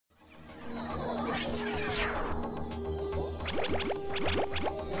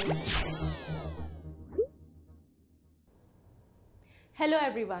Hello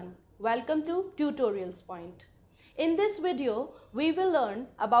everyone, welcome to TutorialsPoint. In this video, we will learn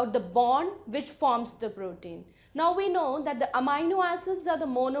about the bond which forms the protein. Now we know that the amino acids are the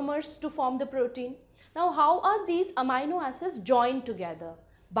monomers to form the protein. Now how are these amino acids joined together?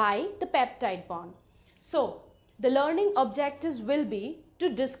 By the peptide bond. So the learning objectives will be to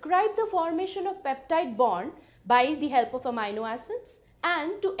describe the formation of peptide bond by the help of amino acids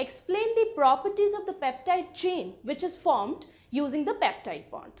and to explain the properties of the peptide chain which is formed using the peptide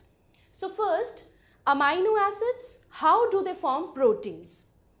bond. So first, amino acids, how do they form proteins?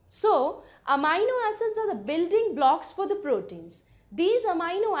 So amino acids are the building blocks for the proteins. These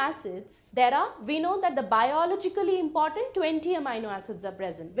amino acids, we know that the biologically important 20 amino acids are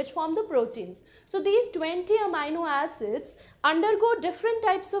present which form the proteins. So these 20 amino acids undergo different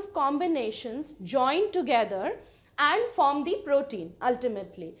types of combinations, join together and form the protein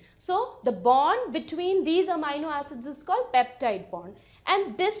ultimately. So the bond between these amino acids is called peptide bond.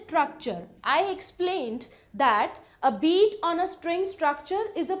 And this structure, I explained that a bead on a string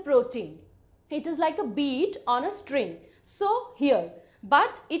structure is a protein. It is like a bead on a string. So here,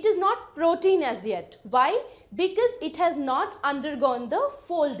 but it is not protein as yet. Why? Because it has not undergone the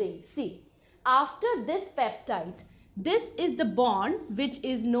folding. See, after this peptide, this is the bond which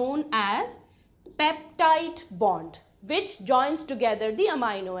is known as peptide bond, which joins together the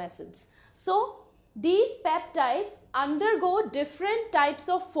amino acids. So these peptides undergo different types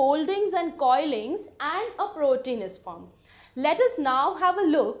of foldings and coilings and a protein is formed. Let us now have a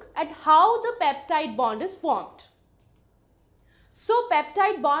look at how the peptide bond is formed. So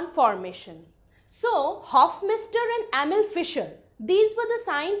peptide bond formation. So Hofmeister and Emil Fischer, these were the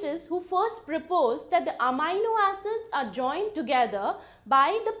scientists who first proposed that the amino acids are joined together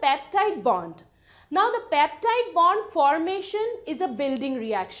by the peptide bond. Now the peptide bond formation is a building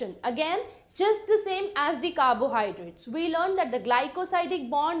reaction. Again, just the same as the carbohydrates. We learned that the glycosidic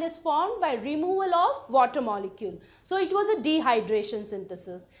bond is formed by removal of water molecule. So it was a dehydration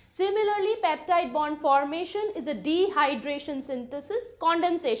synthesis. Similarly, peptide bond formation is a dehydration synthesis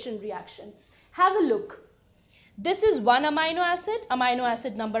condensation reaction. Have a look. This is one amino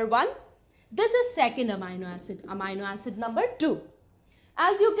acid number 1. This is second amino acid number 2.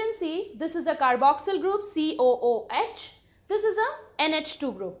 As you can see, this is a carboxyl group COOH. This is a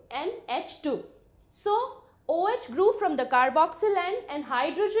NH2 group, NH2. So, OH group from the carboxyl end and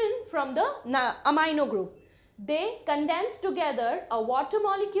hydrogen from the amino group. They condense together, a water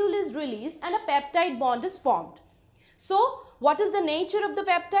molecule is released and a peptide bond is formed. So, what is the nature of the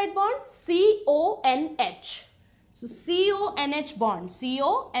peptide bond? CONH. So, CONH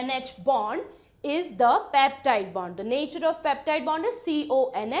bond is the peptide bond. The nature of peptide bond is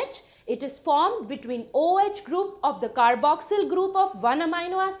CONH. It is formed between OH group of the carboxyl group of one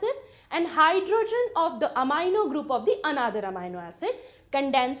amino acid and hydrogen of the amino group of the another amino acid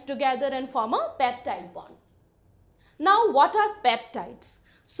condensed together and form a peptide bond. Now what are peptides?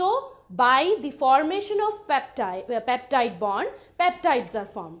 So by the formation of peptide bond, peptides are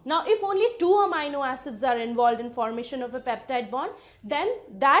formed. Now if only 2 amino acids are involved in formation of a peptide bond, then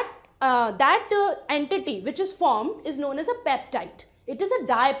that entity which is formed is known as a peptide. It is a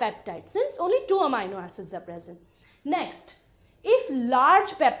dipeptide since only 2 amino acids are present. Next, if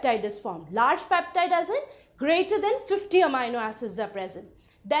large peptide is formed, large peptide as in greater than 50 amino acids are present,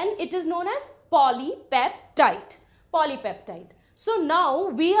 then it is known as polypeptide. So now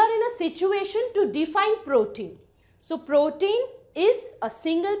we are in a situation to define protein. So protein is a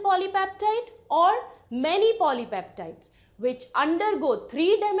single polypeptide or many polypeptides which undergo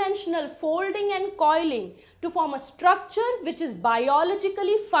 3-dimensional folding and coiling to form a structure which is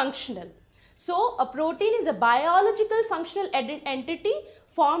biologically functional. So a protein is a biological functional entity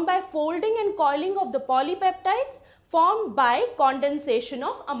formed by folding and coiling of the polypeptides formed by condensation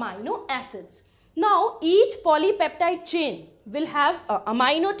of amino acids. Now each polypeptide chain will have an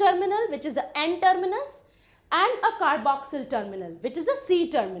amino terminal which is an N terminus and a carboxyl terminal which is a C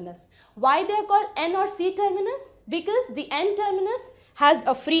terminus. Why they are called N or C terminus? Because the N terminus has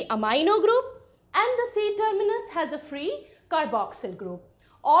a free amino group and the C terminus has a free carboxyl group.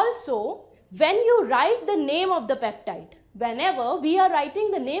 Also, when you write the name of the peptide, whenever we are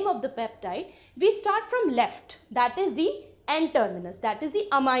writing the name of the peptide, we start from left, that is the N terminus, that is the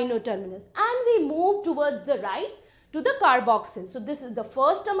amino terminus, and we move towards the right to the carboxyl. So this is the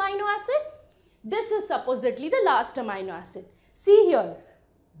first amino acid. This is supposedly the last amino acid. See here,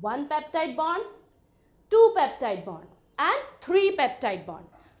 1 peptide bond, 2 peptide bond and 3 peptide bond.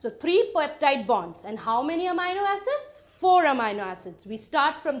 So 3 peptide bonds and how many amino acids? 4 amino acids. We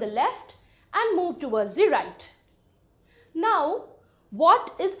start from the left and move towards the right. Now,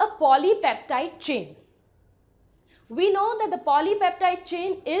 what is a polypeptide chain? We know that the polypeptide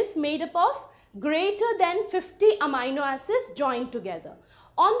chain is made up of greater than 50 amino acids joined together.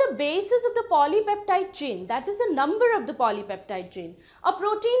 On the basis of the polypeptide chain, that is the number of the polypeptide chain, a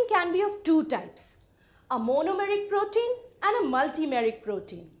protein can be of two types, a monomeric protein and a multimeric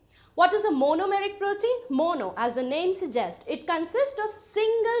protein. What is a monomeric protein? Mono, as the name suggests, it consists of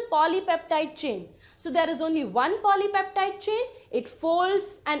single polypeptide chain. So there is only one polypeptide chain, it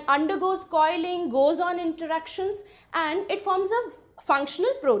folds and undergoes coiling, goes on interactions, and it forms a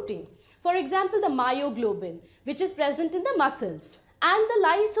functional protein. For example, the myoglobin, which is present in the muscles, and the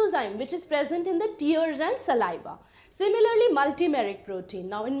lysozyme, which is present in the tears and saliva. Similarly, multimeric protein.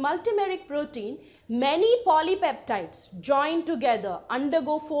 Now, in multimeric protein, many polypeptides join together,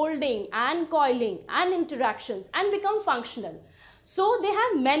 undergo folding and coiling and interactions and become functional. So, they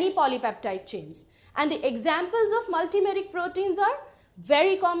have many polypeptide chains. And the examples of multimeric proteins are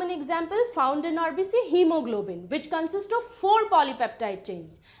very common example found in RBC, hemoglobin, which consists of 4 polypeptide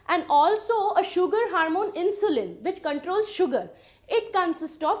chains, and also a sugar hormone insulin, which controls sugar. It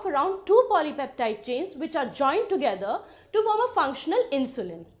consists of around 2 polypeptide chains which are joined together to form a functional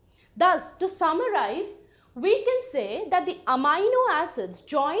insulin. Thus, to summarize, we can say that the amino acids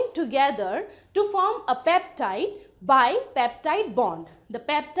join together to form a peptide by peptide bond. The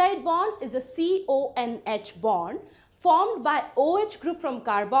peptide bond is a CONH bond formed by OH group from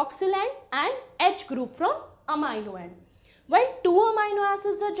carboxyl end and H group from amino end. When 2 amino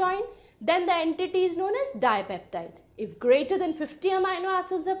acids are joined, then the entity is known as dipeptide. If greater than 50 amino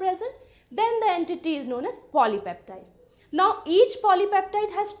acids are present, then the entity is known as polypeptide. Now, each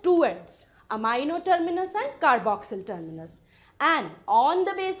polypeptide has 2 ends, amino terminus and carboxyl terminus. And on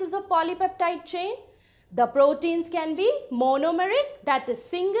the basis of polypeptide chain, the proteins can be monomeric, that is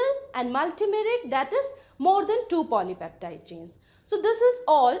single, and multimeric, that is more than 2 polypeptide chains. So, this is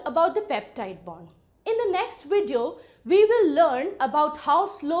all about the peptide bond. In the next video, we will learn about how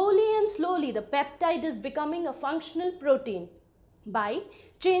slowly the peptide is becoming a functional protein by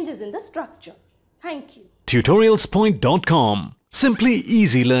changes in the structure. Thank you. TutorialsPoint.com. Simply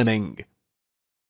easy learning.